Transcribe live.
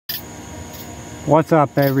What's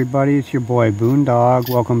up, everybody? It's your boy Boondog.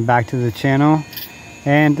 Welcome back to the channel.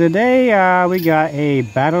 And today we got a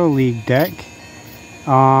Battle League deck.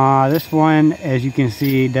 This one, as you can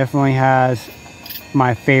see, definitely has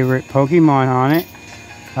my favorite Pokemon on it.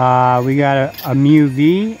 We got a Mew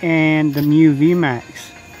V and the Mew V Max.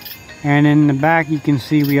 And in the back you can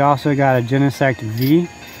see we also got a Genesect V.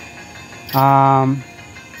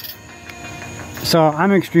 So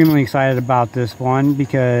I'm extremely excited about this one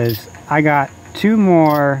because I got 2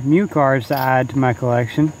 more Mew cards to add to my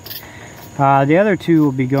collection. The other 2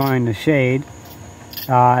 will be going to Shade,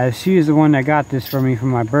 as she is the one that got this for me for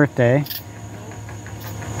my birthday.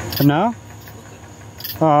 No?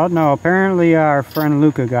 Oh no, apparently our friend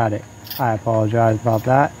Luca got it. I apologize about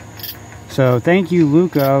that. So thank you,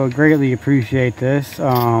 Luca. I would greatly appreciate this.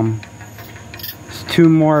 It's 2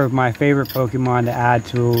 more of my favorite Pokemon to add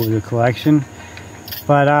to the collection.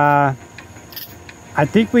 But I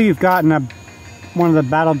think we've gotten one of the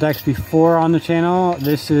battle decks before on the channel.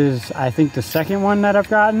 This is, I think, the second one that I've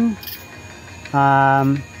gotten.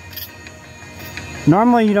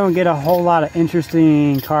 Normally you don't get a whole lot of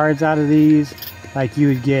interesting cards out of these like you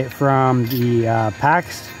would get from the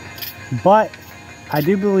packs, but I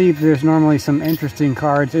do believe there's normally some interesting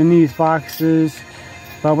cards in these boxes,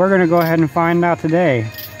 but we're gonna go ahead and find out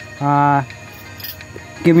today.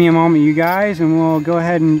 Give me a moment, you guys, and we'll go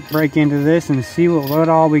ahead and break into this and see what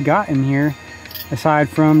all we got in here, aside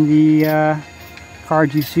from the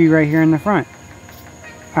cards you see right here in the front.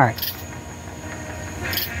 Alright.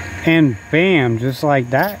 And bam, just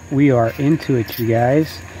like that, we are into it, you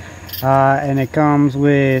guys. And it comes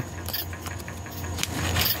with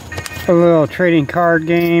a little trading card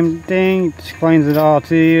game thing. It explains it all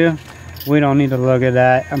to you. We don't need to look at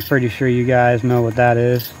that. I'm pretty sure you guys know what that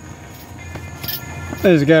is.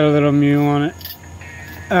 It's got a little Mew on it.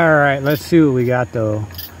 Alright, let's see what we got though.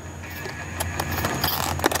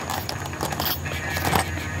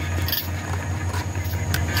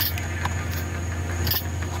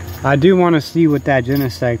 I do want to see what that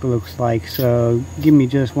Genesect looks like, so give me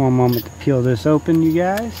just one moment to peel this open, you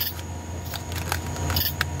guys.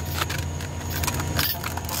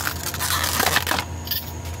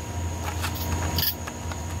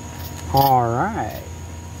 Alright.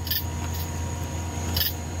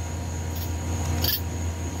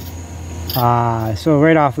 So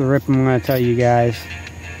right off the rip, I'm going to tell you guys,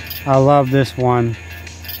 I love this one.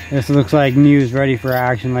 This looks like Mew's ready for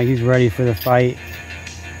action, like he's ready for the fight.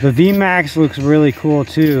 The VMAX looks really cool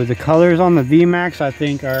too. The colors on the VMAX I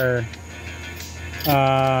think are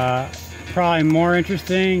probably more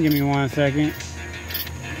interesting. Give me one second.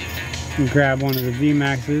 Grab one of the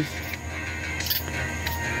VMAXs.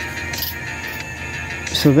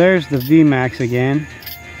 So there's the VMAX again.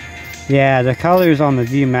 Yeah, the colors on the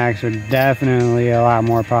VMAX are definitely a lot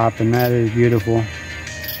more popping. That is beautiful.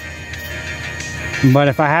 But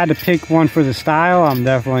if I had to pick one for the style, I'm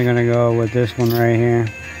definitely going to go with this one right here.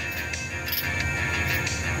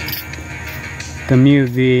 The Mew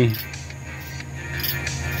V.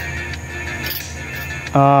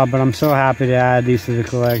 But I'm so happy to add these to the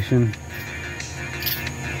collection.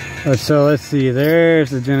 So let's see, there's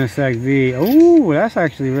the Genesect V. Oh, that's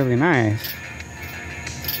actually really nice.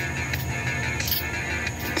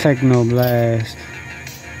 Techno Blast.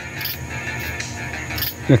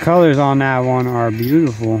 The colors on that one are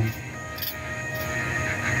beautiful.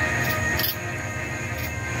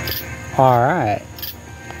 Alright.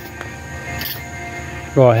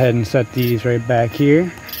 Go ahead and set these right back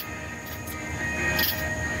here.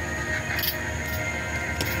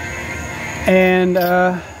 And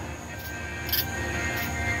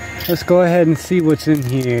let's go ahead and see what's in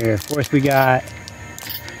here. Of course, we got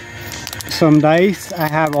some dice. I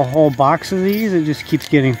have a whole box of these. It just keeps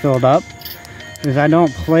getting filled up because I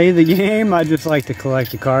don't play the game. I just like to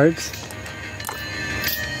collect the cards.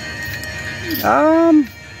 And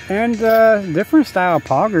different style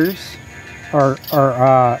poggers. Or what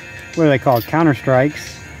are they called? Counter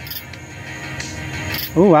Strikes.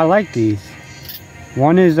 Oh, I like these.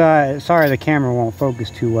 One is, sorry the camera won't focus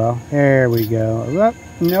too well. There we go. Oh,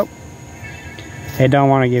 nope. They don't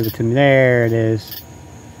want to give it to me. There it is.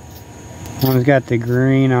 One's got the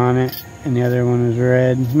green on it, and the other one is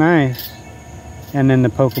red. Nice. And then the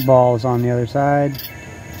Pokeball is on the other side.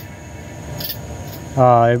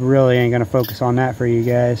 Oh, it really ain't going to focus on that for you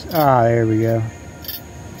guys. Ah, there we go.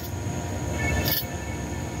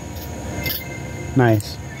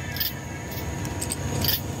 Nice.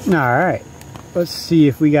 Alright, let's see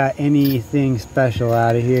if we got anything special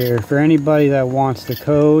out of here. For anybody that wants the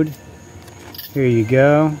code, here you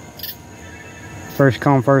go. First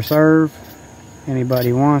come, first serve.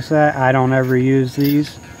 Anybody wants that? I don't ever use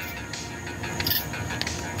these.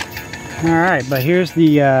 Alright, but here's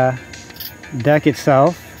the deck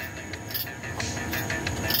itself.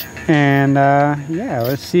 And yeah,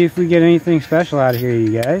 let's see if we get anything special out of here,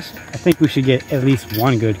 you guys. I think we should get at least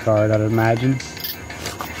one good card, I'd imagine.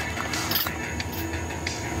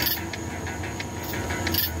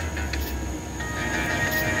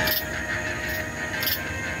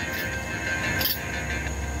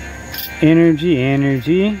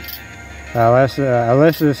 Energy.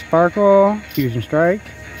 Alyssa Sparkle, Fusion Strike,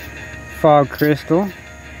 Fog Crystal,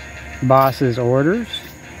 Boss's Orders,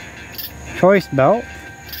 Choice Belt,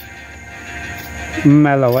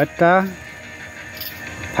 Meloetta,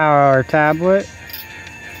 Power Tablet,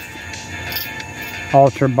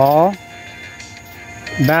 Ultra Ball,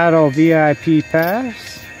 Battle VIP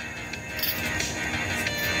Pass.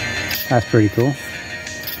 That's pretty cool.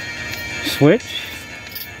 Switch,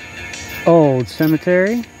 Old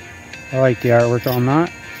Cemetery. I like the artwork on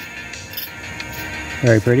that.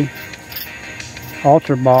 Very pretty.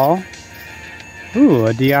 Ultra Ball. Ooh,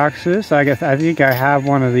 a Deoxys. I think I have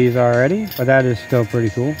one of these already, but that is still pretty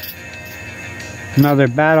cool. Another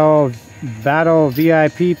Battle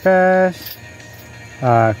VIP Pass.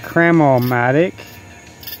 Cramomatic.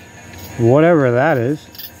 Whatever that is.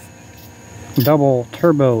 Double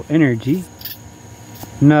Turbo Energy.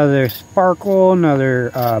 Another Sparkle.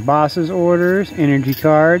 Another Boss's Orders. Energy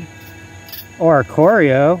card. Or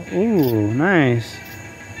Choreo. Ooh, nice.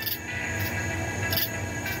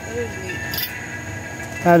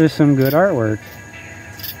 That is some good artwork.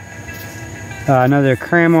 Another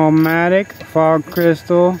Cramomatic, Fog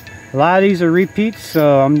Crystal. A lot of these are repeats,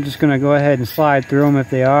 so I'm just going to go ahead and slide through them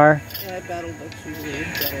if they are. Yeah, battle books usually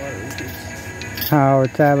got a lot of repeats. Power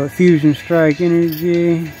Tablet, Fusion Strike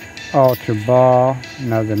Energy, Ultra Ball,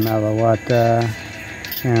 another Meloetta,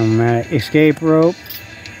 Cramomatic, Escape Rope.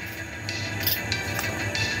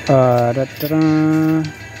 Yeah,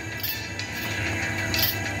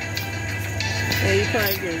 you're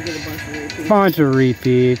probably going to get a bunch of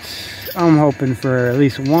repeats. I'm hoping for at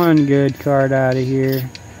least one good card out of here.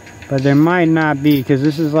 But there might not be, because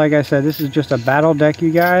this is, like I said, this is just a battle deck,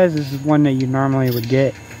 you guys. This is one that you normally would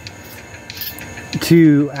get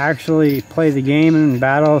to actually play the game and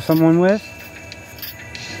battle someone with.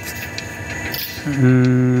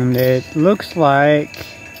 And it looks like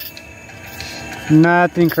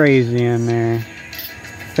nothing crazy in there.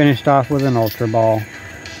 Finished off with an Ultra Ball.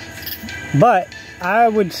 But I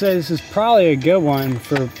would say this is probably a good one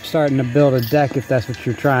for starting to build a deck if that's what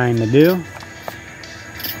you're trying to do.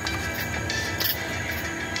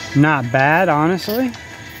 Not bad, honestly.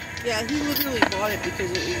 Yeah, he literally bought it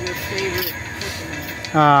because it was your favorite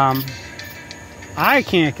Pokémon. I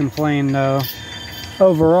can't complain though.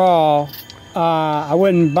 Overall, I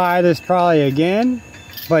wouldn't buy this probably again.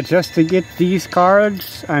 But just to get these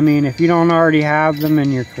cards, I mean, if you don't already have them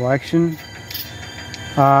in your collection,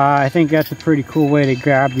 I think that's a pretty cool way to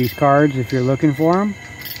grab these cards if you're looking for them.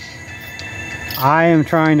 I am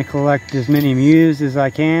trying to collect as many Mews as I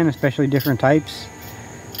can, especially different types.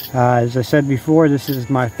 As I said before, this is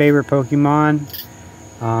my favorite Pokemon.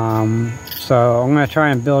 So I'm going to try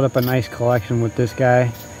and build up a nice collection with this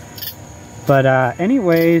guy. But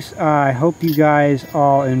anyways, I hope you guys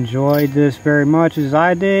all enjoyed this very much as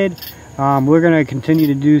I did. We're going to continue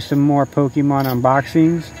to do some more Pokemon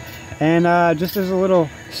unboxings. And just as a little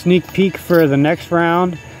sneak peek for the next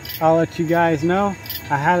round, I'll let you guys know.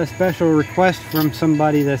 I had a special request from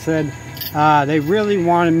somebody that said they really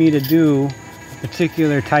wanted me to do a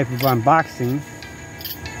particular type of unboxing.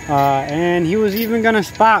 And he was even going to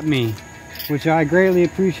spot me, which I greatly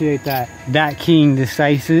appreciate that. That King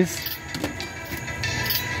Decisis.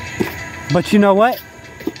 But you know what?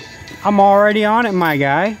 I'm already on it, my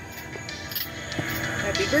guy.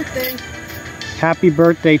 Happy birthday. Happy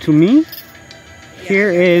birthday to me. Yeah, here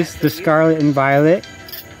is the Scarlet and Violet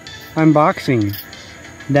unboxing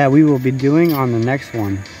that we will be doing on the next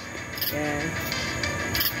one. Yeah.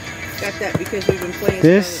 Got that because we've been playing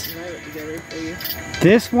this, Scarlet and Violet together for you.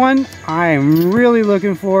 This one, I am really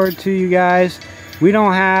looking forward to, you guys. We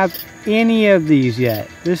don't have any of these yet.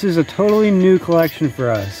 This is a totally new collection for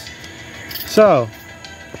us. So,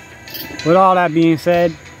 with all that being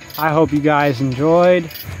said, I hope you guys enjoyed.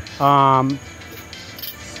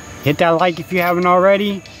 Hit that like if you haven't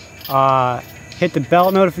already. Hit the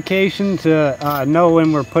bell notification to know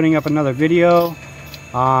when we're putting up another video.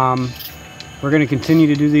 We're going to continue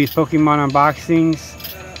to do these Pokemon unboxings.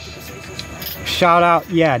 Shout out,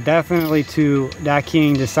 yeah, definitely to That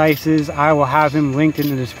King Decisis. I will have him linked in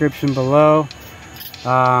the description below.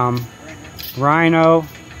 Rhino,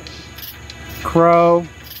 Crow,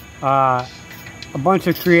 a bunch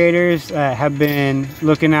of creators that have been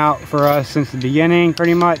looking out for us since the beginning,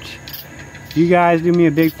 pretty much. you guys do me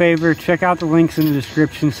a big favor, check out the links in the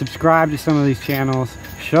description, subscribe to some of these channels,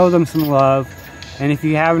 show them some love, and if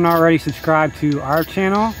you haven't already, subscribe to our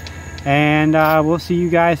channel, and we'll see you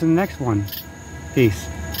guys in the next one. Peace.